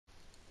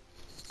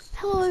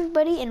Hello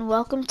everybody and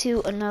welcome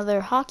to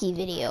another hockey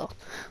video.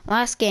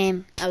 Last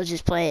game I was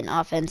just playing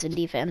offense and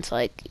defense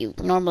like you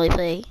normally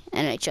play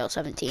NHL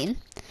 17.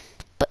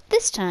 But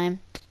this time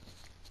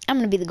I'm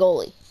going to be the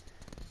goalie.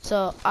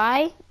 So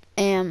I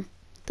am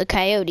the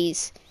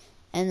Coyotes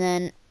and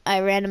then I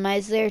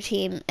randomized their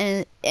team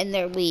in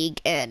their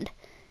league and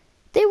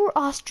they were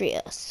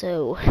Austria.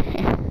 So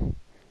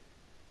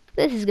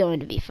this is going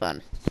to be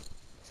fun.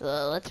 So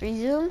let's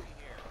resume.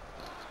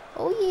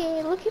 Oh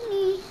yeah, look at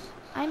me.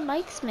 I'm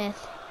Mike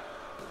Smith.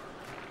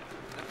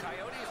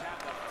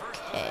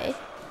 Okay.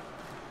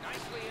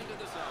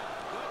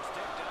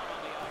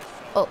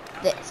 Oh,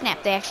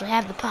 snap, they actually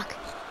have the puck.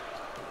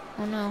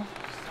 Oh no.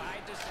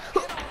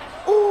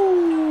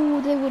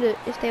 Oh, they would have,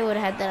 if they would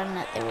have had that on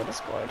net, they would have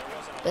scored.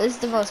 But this is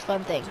the most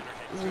fun thing.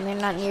 Is when they're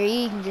not near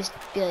you, you can just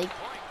be like,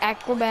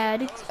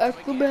 acrobatics,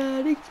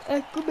 acrobatics,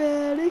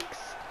 acrobatics.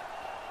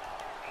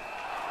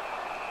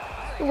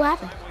 What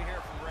happened?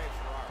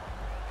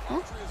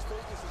 Huh?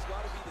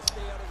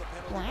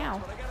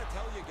 Wow.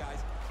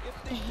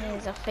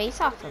 There's a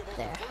face-off up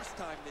there.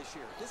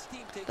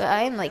 But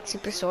I am like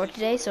super sore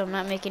today, so I'm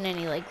not making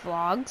any like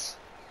vlogs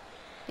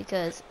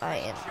because I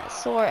am as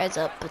sore as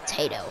a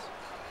potato.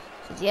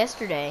 Because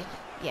yesterday,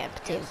 yeah,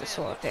 potatoes are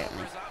sore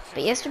apparently.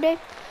 But yesterday,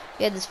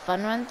 we had this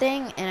fun run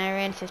thing, and I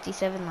ran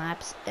 57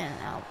 laps, and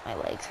now my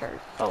legs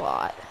hurt a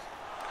lot.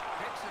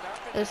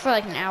 It was for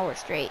like an hour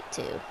straight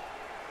too.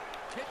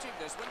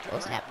 Oh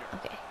snap!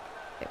 Okay,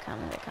 they're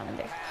coming. They're coming.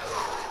 There.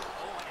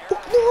 Oh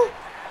no!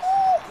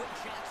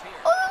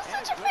 Oh, that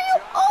was such a fail!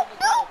 Oh,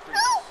 no,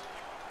 no!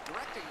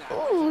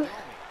 Ooh.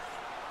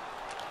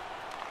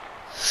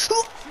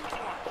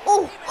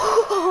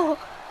 Oh,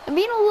 I'm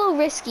being a little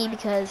risky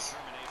because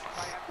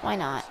why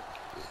not?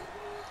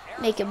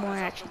 Make it more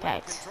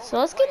action-packed. So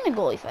let's get in a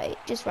goalie fight,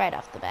 just right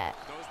off the bat.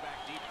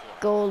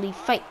 Goalie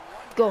fight.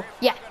 Go.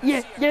 Yeah,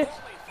 yeah, yeah.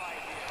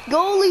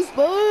 Goalie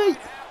fight!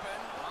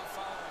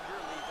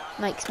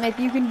 Mike Smith,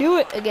 you can do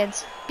it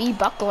against B.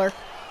 Buckler.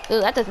 Ooh,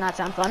 that does not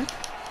sound fun.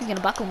 He's gonna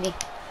buckle me.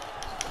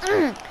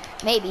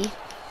 Maybe.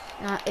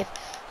 Not if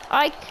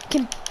I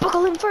can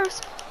buckle him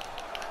first.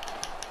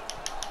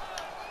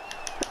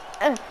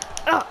 Come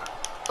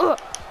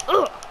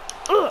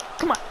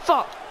on,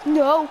 fall.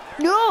 No,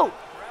 no,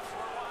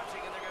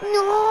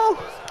 no,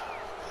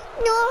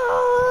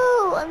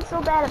 no. I'm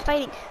so bad at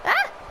fighting.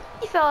 Ah,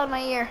 he fell out of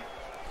my ear.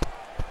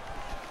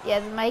 Yeah,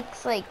 the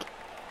mic's like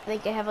I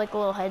have like a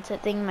little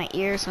headset thing in my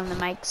ear, so the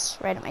mic's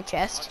right at my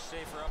chest.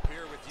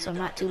 So I'm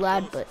not too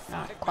loud, but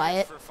not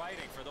quiet.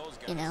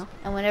 You know,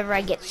 and whenever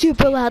I get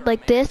super loud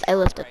like this, I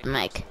lift up the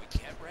mic.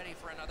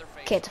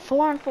 Okay, it's a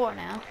 4-on-4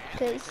 now,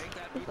 because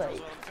we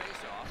fight.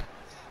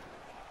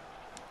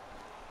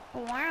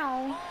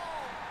 Wow.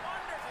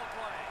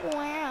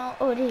 Wow.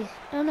 Oh, it is.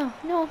 Oh, no,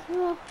 no,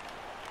 no.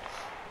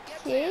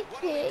 Okay,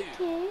 okay,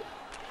 okay.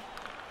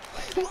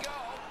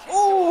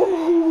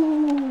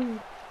 Oh!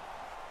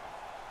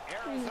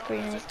 That was a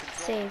pretty nice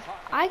save.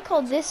 I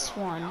call this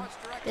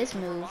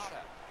move,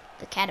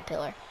 the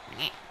caterpillar.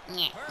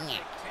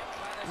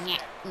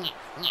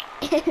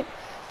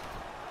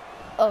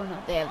 Oh no,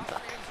 they have a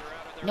buck.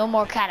 No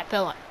more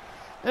caterpillar.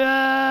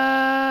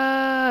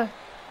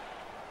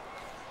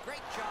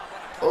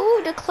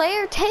 Ooh,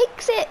 DeClaire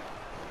takes it.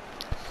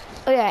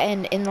 Oh yeah,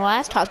 and in the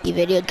last hockey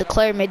video,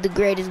 DeClaire made the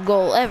greatest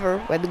goal ever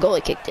where the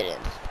goalie kicked it in.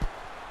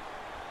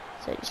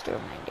 So just a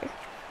reminder.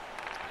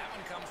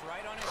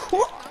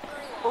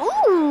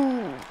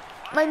 Ooh,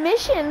 my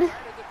mission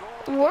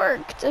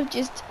worked of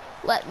just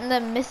letting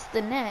them miss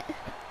the net.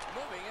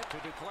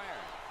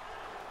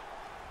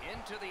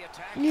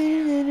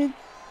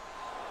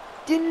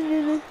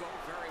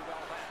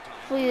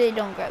 Hopefully they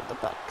don't grab the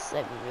pucks.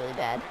 That'd be really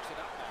bad.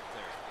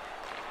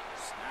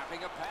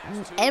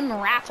 M.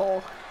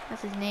 Raffle.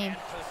 That's his name.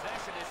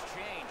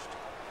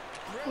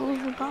 Ooh,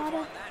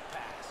 Vagata.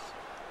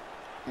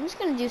 I'm just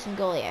gonna do some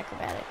goalie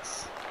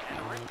acrobatics.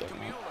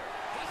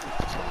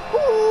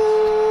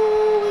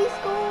 Ooh, we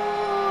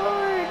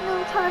scored!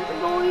 No time for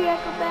goalie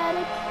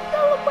acrobatics.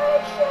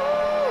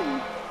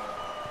 Celebration!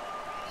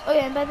 Oh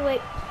yeah, and by the way,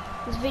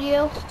 this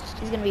video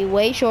is going to be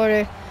way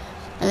shorter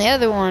than the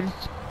other one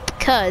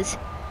because,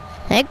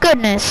 thank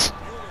goodness,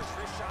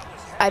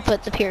 I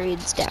put the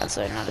periods down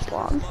so they're not as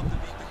long.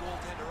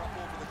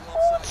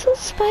 Oh, it's so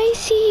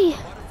spicy.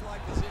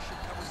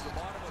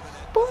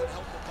 Boom,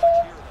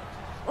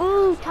 boom.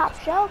 Ooh, top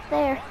shelf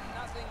there.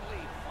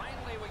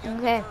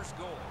 Okay.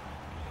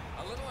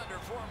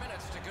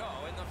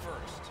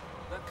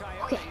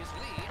 Okay.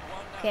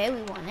 Okay,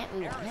 we won it,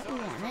 we won it, we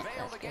won it.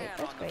 That's great,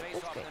 that's great,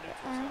 that's great.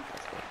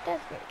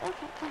 That's great,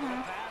 that's great.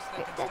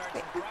 That's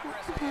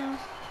great.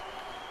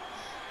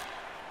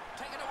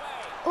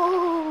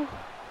 Oh,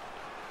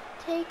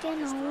 taken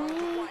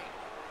away.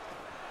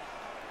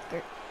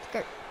 Skirt,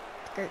 skirt,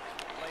 skirt,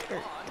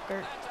 skirt,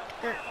 skirt,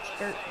 skirt,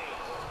 skirt.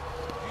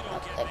 Oh,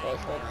 that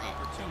guy's holding it.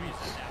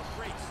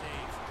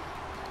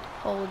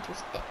 Hold your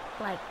stick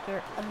like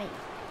you're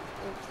amazing.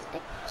 Hold your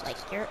stick like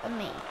you're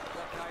amazing.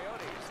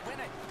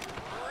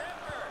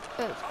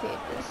 Let's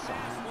create this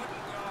song.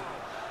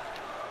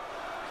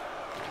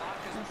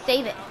 gonna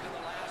save it.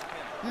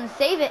 I'm gonna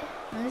save it.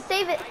 I'm gonna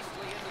save it.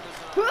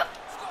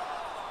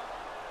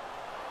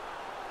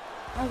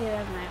 Okay,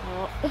 that's my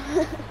fault.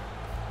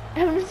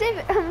 I'm gonna save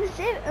it. I'm gonna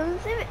save it. I'm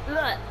gonna save it.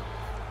 Ugh.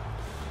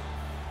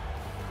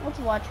 Let's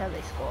watch how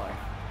they score.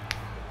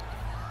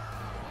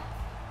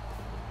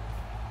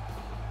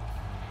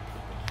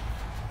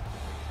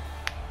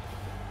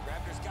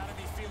 Raptors gotta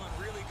be feeling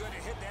really good to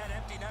hit that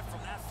empty net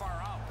from that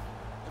far out.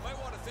 They might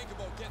want to think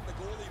about getting the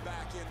goalie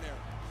back in there.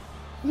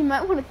 You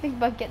might want to think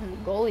about getting the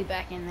goalie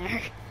back in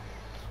there.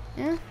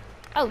 Yeah.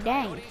 Oh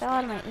dang! It fell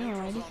out of my ear.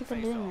 Why do you keep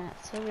on doing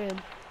that? So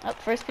rude. Oh,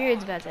 first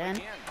period's about to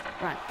end.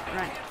 Run,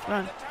 run,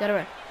 run. Gotta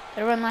run.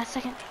 Gotta run last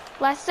second.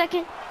 Last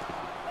second.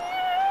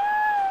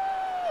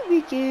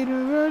 We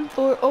can run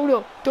for. Oh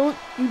no! Don't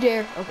you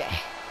dare. Okay.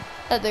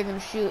 Thought they're gonna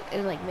shoot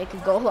and like make a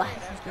goal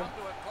last second.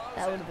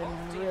 That would have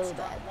been really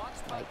bad.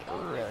 Like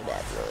really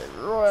bad.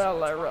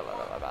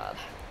 Really bad.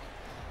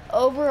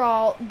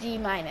 Overall, D-.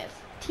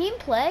 Team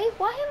play?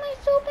 Why am I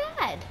so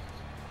bad?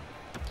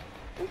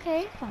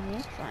 Okay,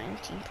 fine.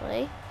 Team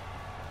play.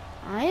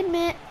 I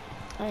admit,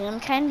 I am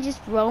kind of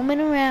just roaming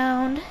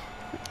around,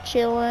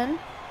 chilling.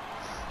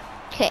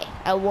 Okay,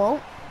 I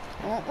won't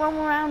roam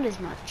around as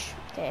much.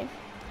 Okay.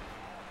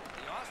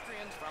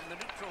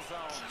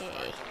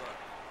 Okay.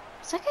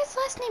 Is that guy's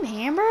last name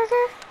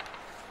Hamburger?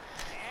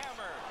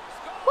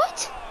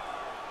 What?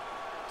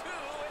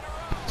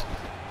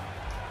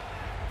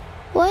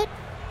 What?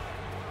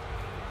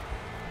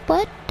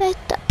 What?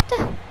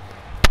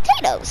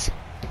 Potatoes.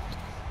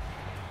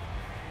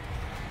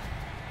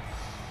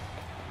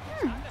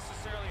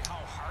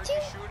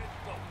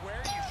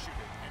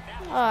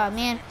 Oh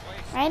man,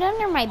 right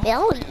under my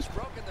belly.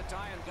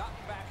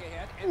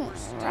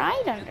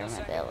 Right under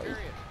my belly.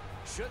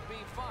 Should be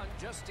fun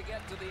just to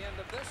get to the end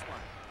of this one.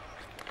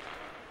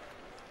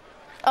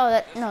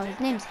 Oh, no, his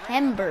name's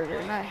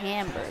Hamburger, not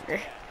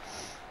Hamburger.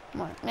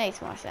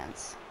 Makes more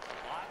sense.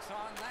 Lots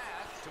on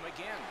that to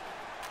McGinn.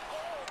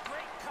 Oh,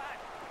 great cut.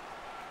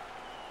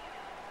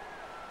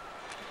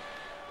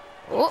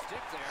 Oh,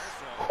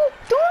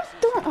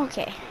 don't.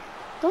 Okay,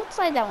 don't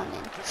slide that one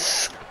in.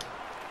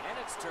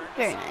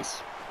 Very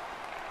nice.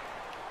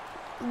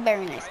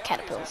 Very nice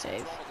caterpillar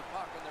save.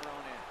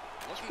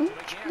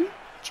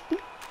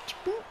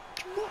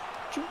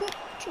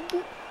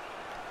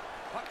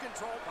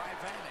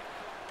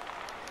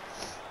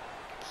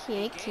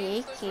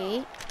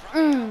 Okay.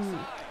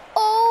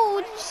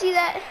 Oh, did you see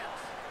that?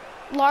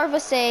 Larva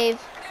save.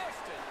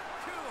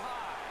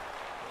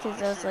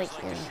 Because I was like,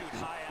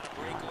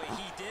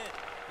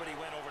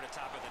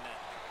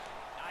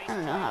 I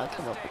don't know how to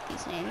come up with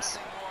these names.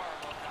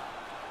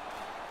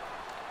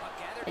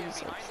 I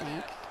just like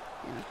think.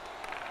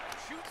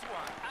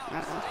 I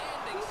don't know.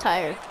 I'm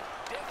tired.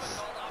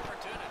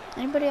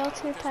 Anybody else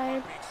here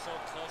tired?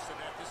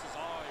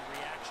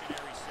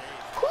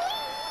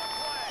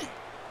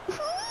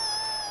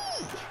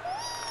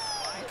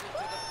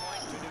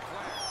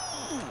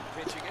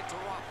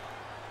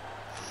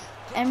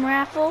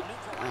 Raffle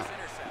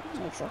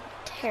makes a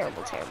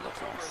terrible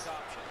pass.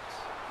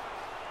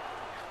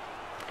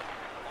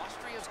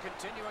 Austria's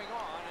continuing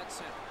on at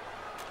center.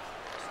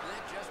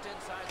 Slid just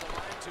inside the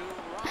line to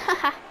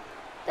Haha,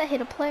 that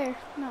hit a player,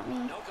 not me.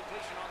 No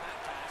completion on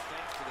that pass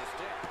thanks to the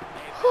stick. A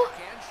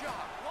backhand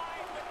shot.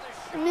 Wide with the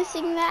shot.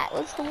 Missing that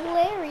was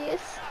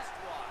hilarious.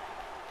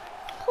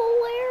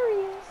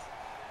 Hilarious.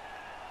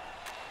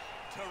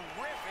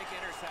 Terrific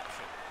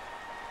interception.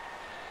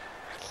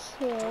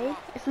 Okay,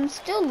 if I'm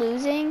still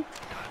losing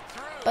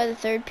by the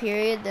third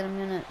period, then I'm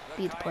gonna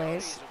beat the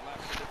players.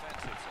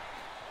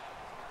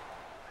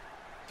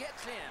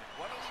 Gets in.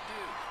 What'll he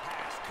do?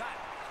 Pass cut.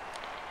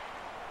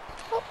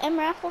 Oh,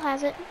 Raffle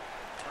has it.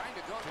 Trying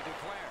to go to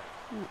declare.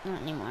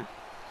 Not anymore.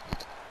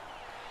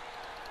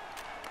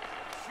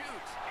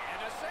 Shoots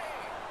and a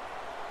save.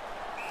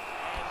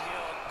 And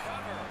he'll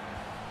cover.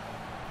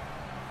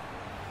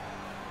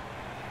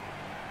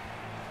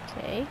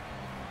 Okay.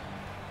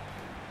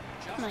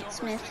 Mike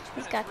Smith,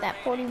 he's got that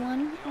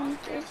 41 on his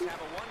jersey.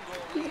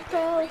 He's a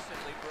pro. Is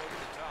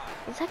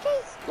that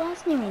guy's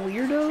last name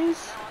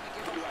Weirdos?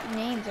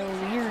 Names are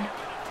weird.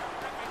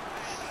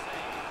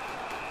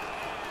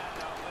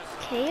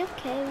 Okay, we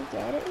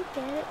get it.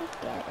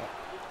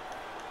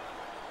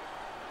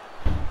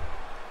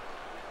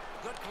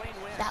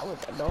 That was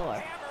a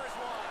door.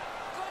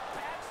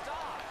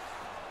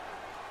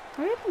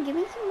 Hurry up and give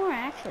me some more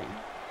action.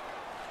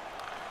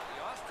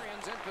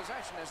 In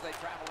possession as they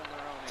travel in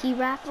their own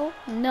T-Raffle,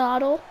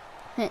 Noodle,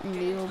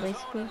 Noodle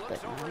basically, but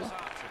Noodle.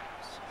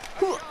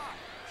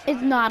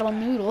 It's Noodle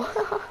Noodle.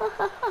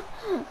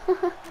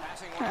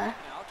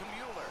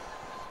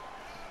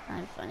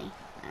 Not funny,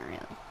 not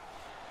really.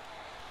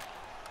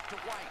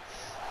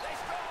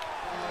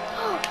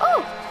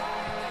 Oh!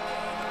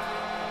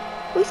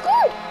 We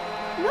scored!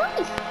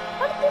 Nice!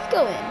 How did this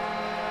go in?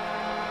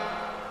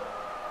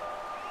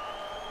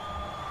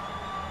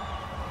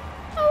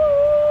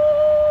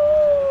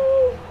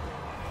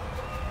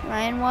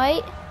 Ryan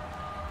White.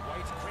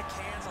 White's quick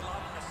hands allowed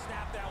him to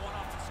snap that one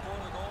off and score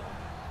the goal.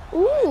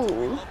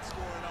 Ooh.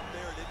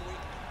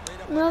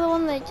 Another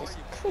one that I just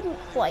couldn't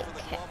quite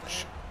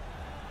catch.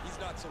 He's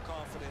not so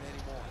confident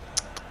anymore.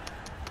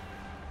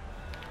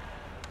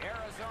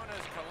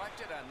 Arizona's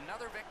collected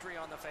another victory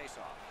on the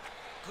faceoff.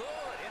 Good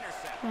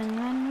intercept. Run,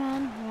 run,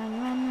 run, run,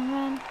 run,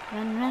 run,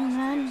 run, run,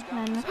 run,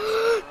 run, run.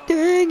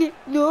 Dang it!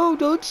 No,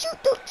 don't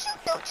shoot, don't shoot,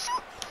 don't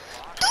shoot,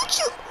 don't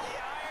shoot!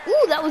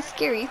 Ooh, that was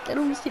scary. That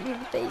almost hit me in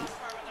the face.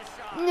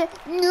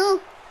 No,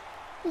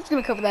 I'm just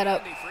gonna cover that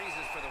up.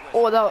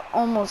 Oh, that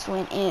almost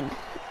went in.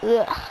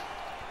 Ugh.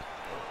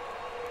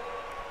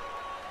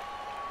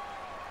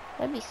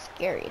 That'd be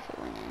scary if it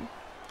went in.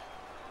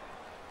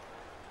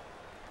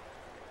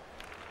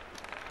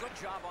 Good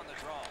job on the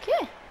draw.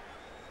 Okay.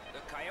 The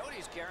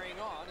Coyotes carrying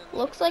on.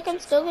 Looks like I'm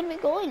still gonna be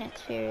goalie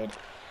next period.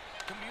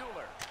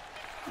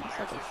 Looks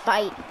like a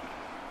fight.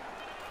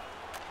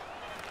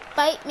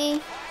 Fight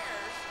me.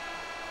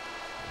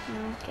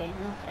 Okay,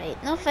 no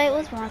fight. No fight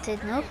was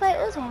wanted. No fight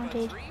was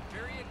wanted.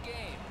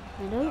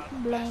 I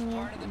don't blame you.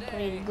 I'm a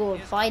pretty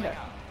good fighter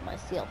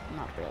myself.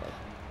 Not really.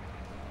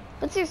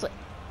 But seriously,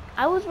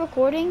 I was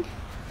recording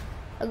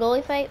a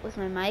goalie fight with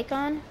my mic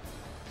on,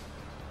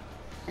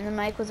 and the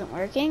mic wasn't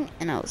working,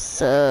 and I was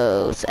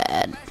so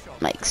sad.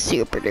 Like,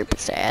 super duper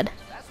sad.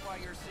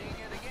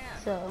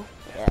 So,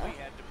 yeah.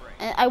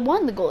 And I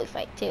won the goalie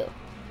fight, too.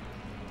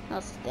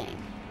 That's the thing.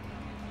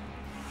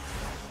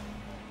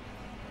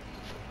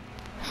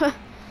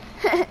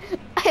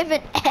 I have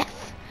an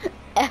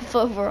F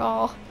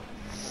overall.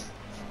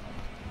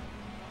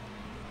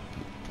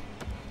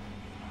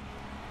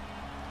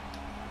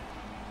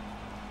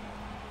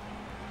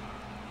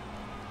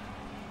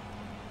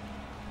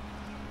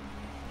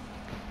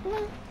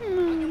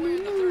 Underway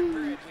in the third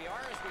period. We are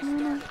as we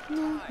start at the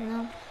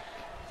No.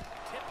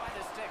 tip by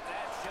the stick.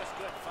 That's just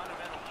good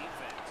fundamental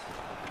defense.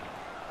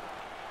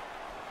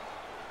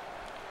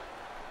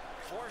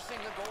 Forcing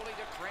the goalie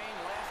to crane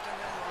left and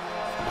then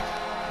right.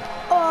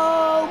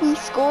 Oh, we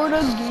scored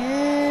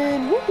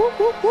again.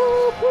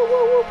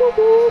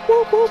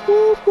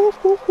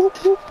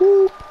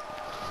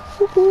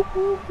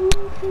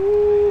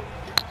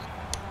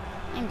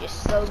 I'm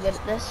just so good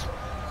at this.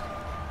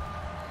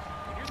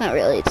 Not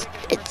really,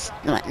 it's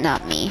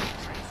not me.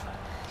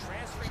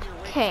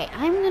 Okay,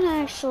 I'm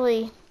gonna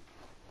actually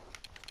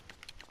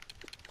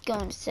go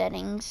into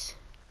settings,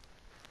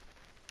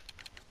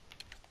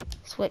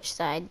 switch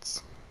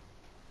sides,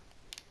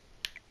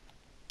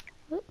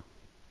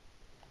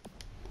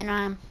 and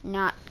I'm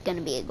not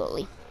gonna be a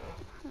goalie.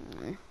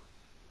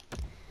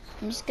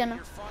 I'm just gonna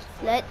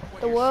let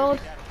the world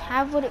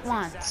have what it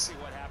wants,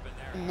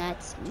 and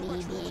that's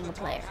me being a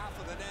player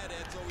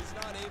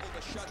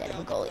instead of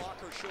a goalie.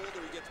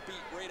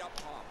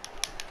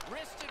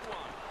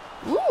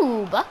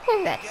 Ooh,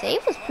 Buckler, that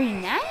save was pretty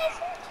nice.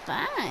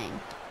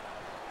 Fine.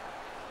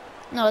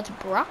 No, it's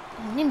Brock.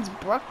 His name's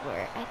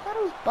Bruckler. I thought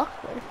it was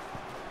Buckler.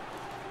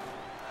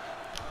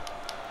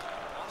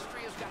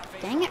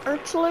 Dang it,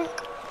 Urchler.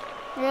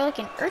 You're like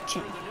an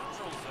urchin.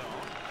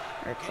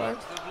 Urchler.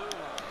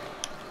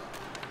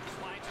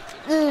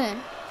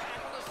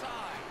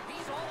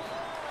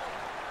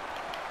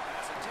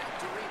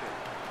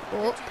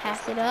 Oh,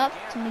 pass it up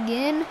to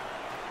McGinn.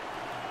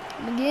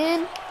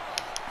 McGinn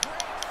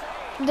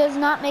does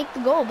not make the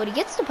goal, but he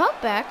gets the puck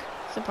back.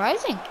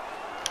 Surprising.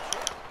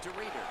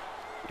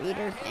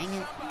 Reader, dang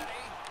it.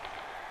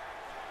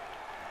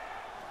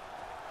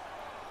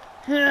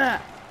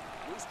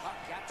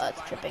 Oh,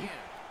 it's tripping.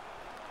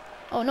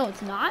 Oh, no,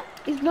 it's not?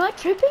 It's not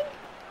tripping?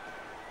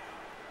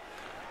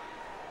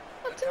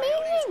 That's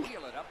amazing.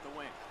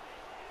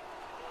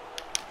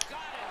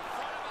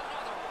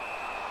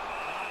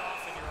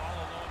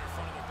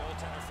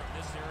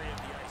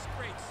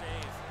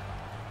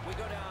 We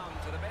go down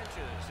to the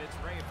benches. It's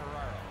Ray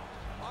Ferraro.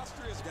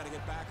 Austria's got to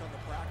get back on the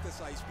practice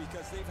ice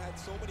because they've had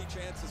so many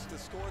chances to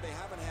score. They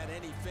haven't had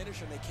any finish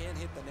and they can't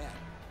hit the net.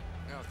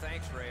 No,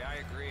 thanks, Ray. I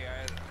agree.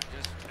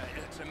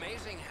 It's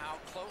amazing how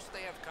close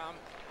they have come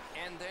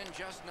and then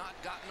just not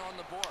gotten on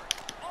the board.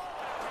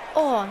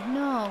 Oh,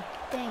 no.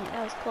 Dang it,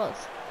 that was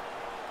close.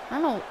 I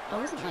don't know. I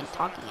wasn't, like,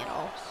 talking at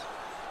all.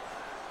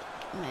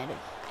 It might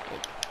have,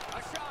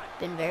 like,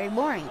 been very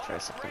boring for a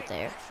second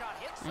there.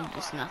 And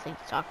just nothing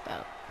to talk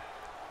about.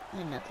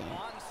 And nothing.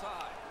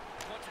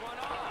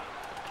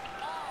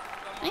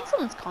 I think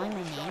someone's calling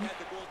my name,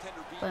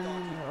 but I'm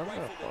on the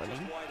over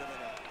recording.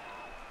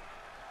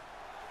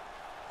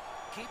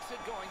 Keeps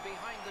it going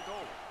behind the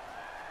goal.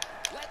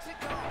 Lets it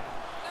go.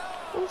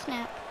 Oh,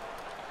 snap.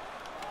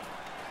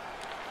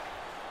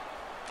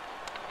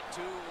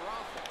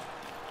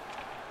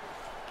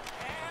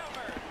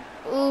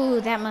 Ooh,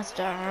 that must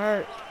have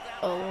hurt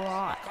a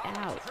lot.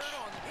 Ouch.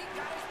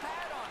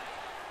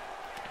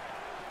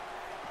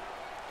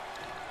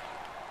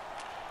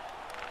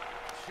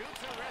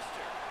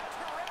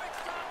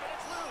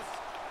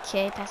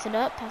 Okay, pass it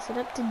up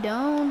to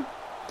Doan.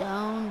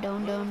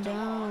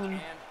 Doan.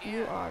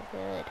 You are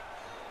good.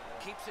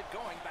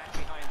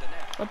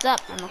 What's up?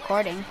 I'm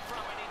recording.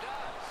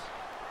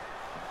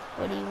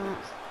 What do you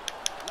want?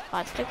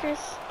 Hot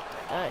stickers?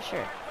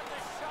 Sure.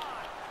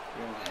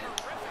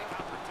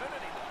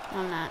 No,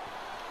 I'm not.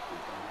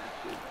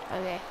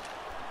 Okay.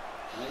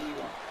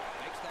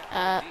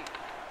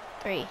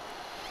 3.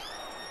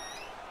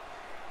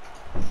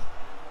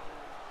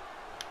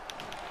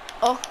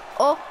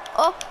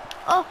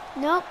 Oh,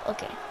 nope.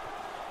 Okay.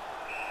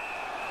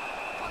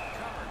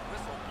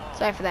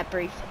 Sorry for that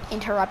brief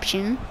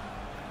interruption,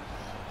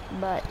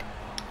 but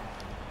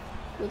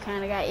we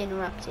kind of got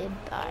interrupted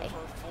by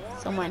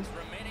someone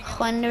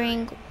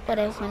wondering what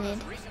I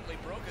wanted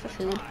for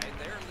food.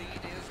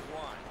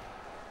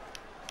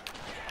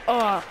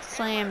 Oh,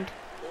 slammed.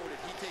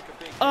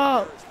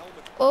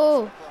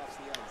 Oh,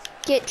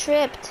 get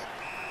tripped.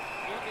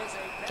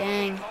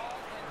 Dang.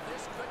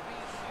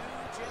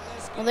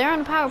 Well, they're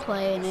on power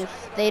play, and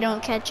if they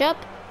don't catch up,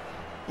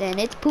 then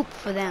it's poop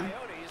for them.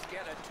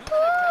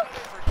 Poop.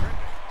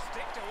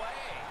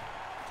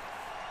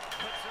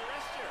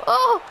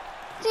 Oh,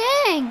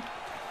 dang.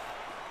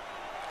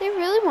 They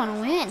really want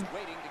to win.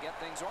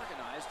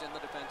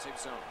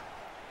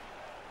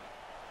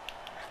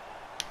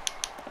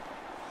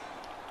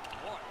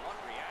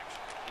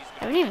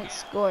 I haven't even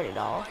scored at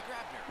all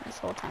this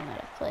whole time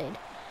that I've played.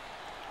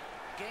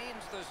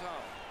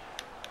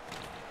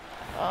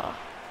 Oh.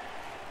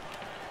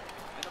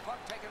 And the puck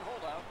taken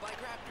hold of by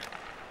Grabner.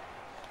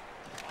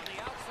 On the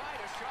outside,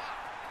 a shot.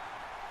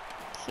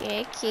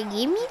 Okay,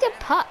 give me the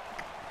puck.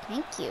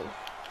 Thank you.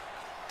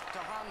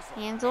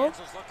 Hansel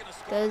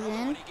goes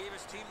in.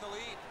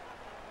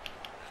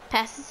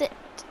 Passes it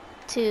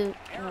to.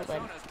 Oh,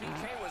 good.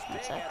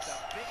 That sucks.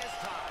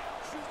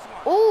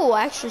 Oh,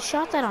 I actually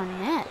shot that on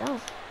net. That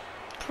was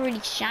pretty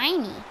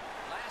shiny.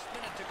 Last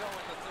minute to go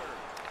in the third.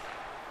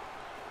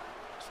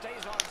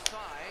 Stays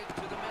onside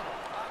to the middle.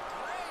 A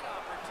great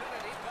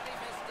opportunity, but he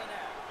missed the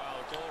net. Well,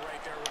 a goal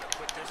right there would have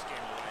put this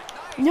game away.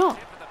 No.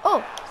 Oh,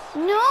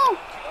 no.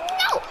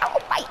 No. I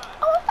will fight.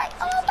 I will fight.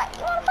 I will fight.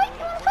 You want to fight?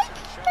 You want to fight?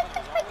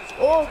 Fight.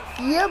 Oh,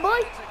 yeah,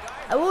 boy.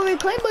 I will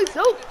reclaim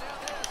myself.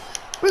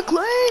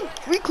 Reclaim.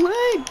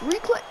 Reclaim.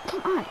 Reclaim.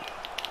 Come on.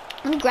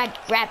 Let me grab.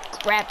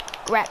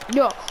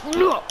 No.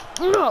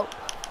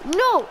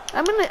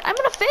 I'm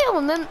gonna fail,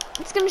 and then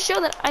it's gonna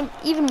show that I'm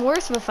even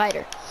worse of a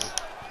fighter.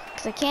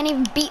 Because I can't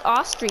even beat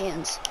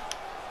Austrians.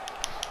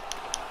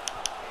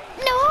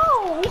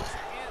 No!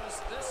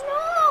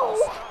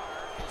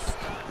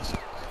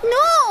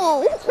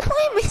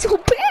 Why am I so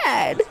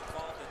bad?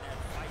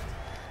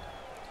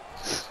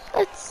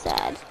 That's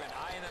sad.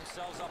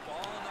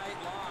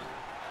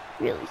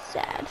 Really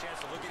sad.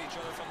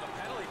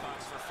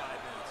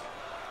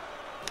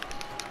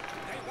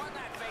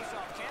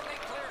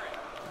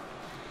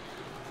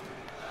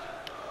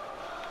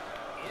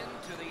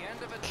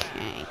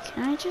 Okay,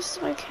 can I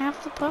just like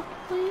have the puck,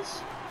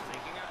 please?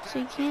 So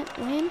you can't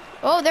win.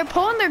 Oh, they're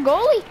pulling their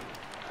goalie.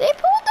 They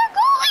pulled their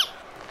goalie.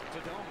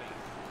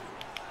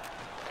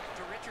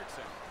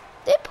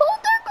 They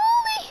pulled their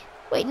goalie.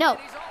 Wait, no.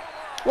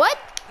 What?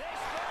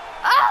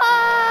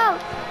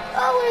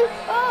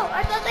 Oh,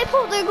 I thought they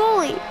pulled their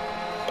goalie.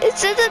 It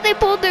says that they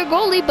pulled their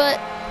goalie, but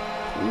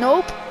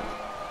nope.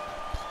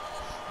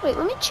 Wait,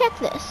 let me check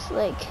this.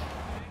 Like,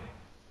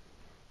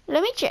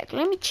 let me check the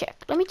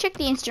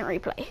instant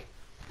replay.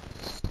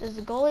 Does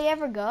the goalie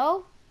ever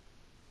go?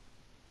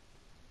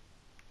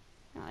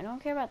 No, I don't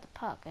care about the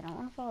puck. I don't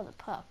want to follow the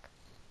puck.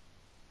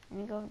 Let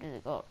me go over to the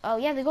goal. Oh,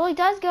 yeah, the goalie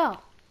does go.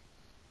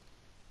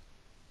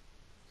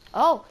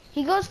 Oh,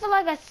 he goes for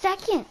like a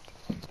second.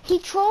 He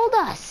trolled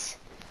us.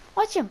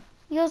 Watch him.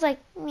 He goes like,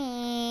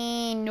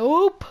 me,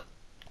 nope.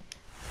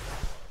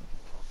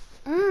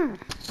 Man,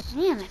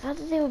 I thought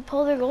that they would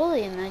pull their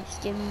goalie and then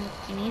just give him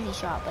an easy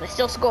shot, but I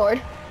still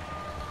scored.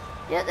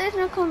 Yeah, there's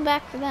no coming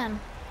back for them.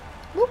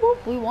 Whoop,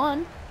 whoop, we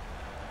won.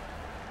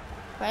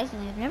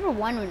 Surprisingly, I've never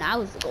won when I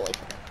was the goalie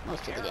for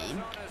most of the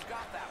game.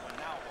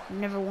 I've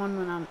never won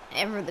when I'm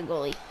ever the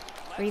goalie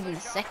for even a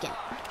second.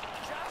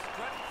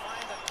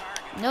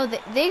 No,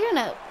 they're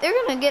gonna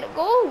get a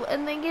goal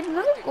and then get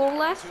another goal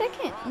last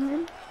second. And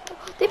then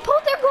they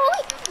pulled their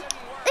goalie.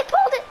 They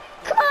pulled it.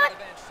 Come on.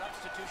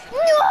 No.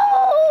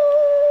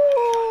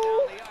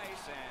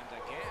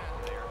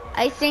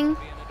 Icing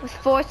with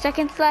 4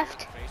 seconds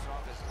left.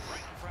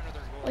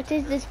 What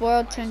is this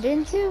world turned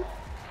into?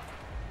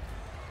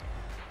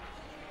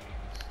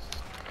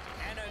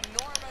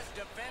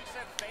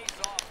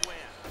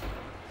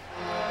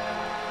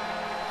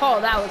 Oh,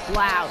 that was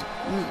loud.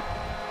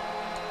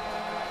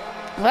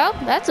 Well,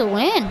 that's a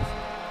win.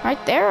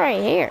 Right there,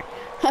 right here.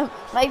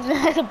 Like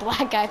that's a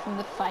black guy from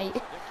the fight.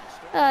 Oh,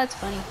 that's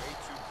funny.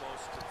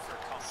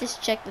 Let's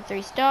just check the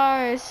 3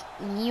 stars.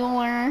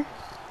 Mueller.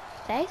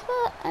 That's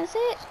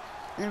it.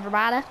 And then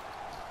Verbata.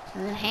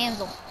 And then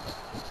Hansel.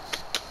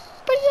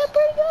 Pretty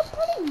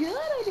good.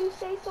 I do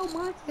say so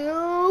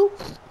myself.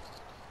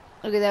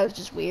 Okay, that was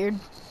just weird.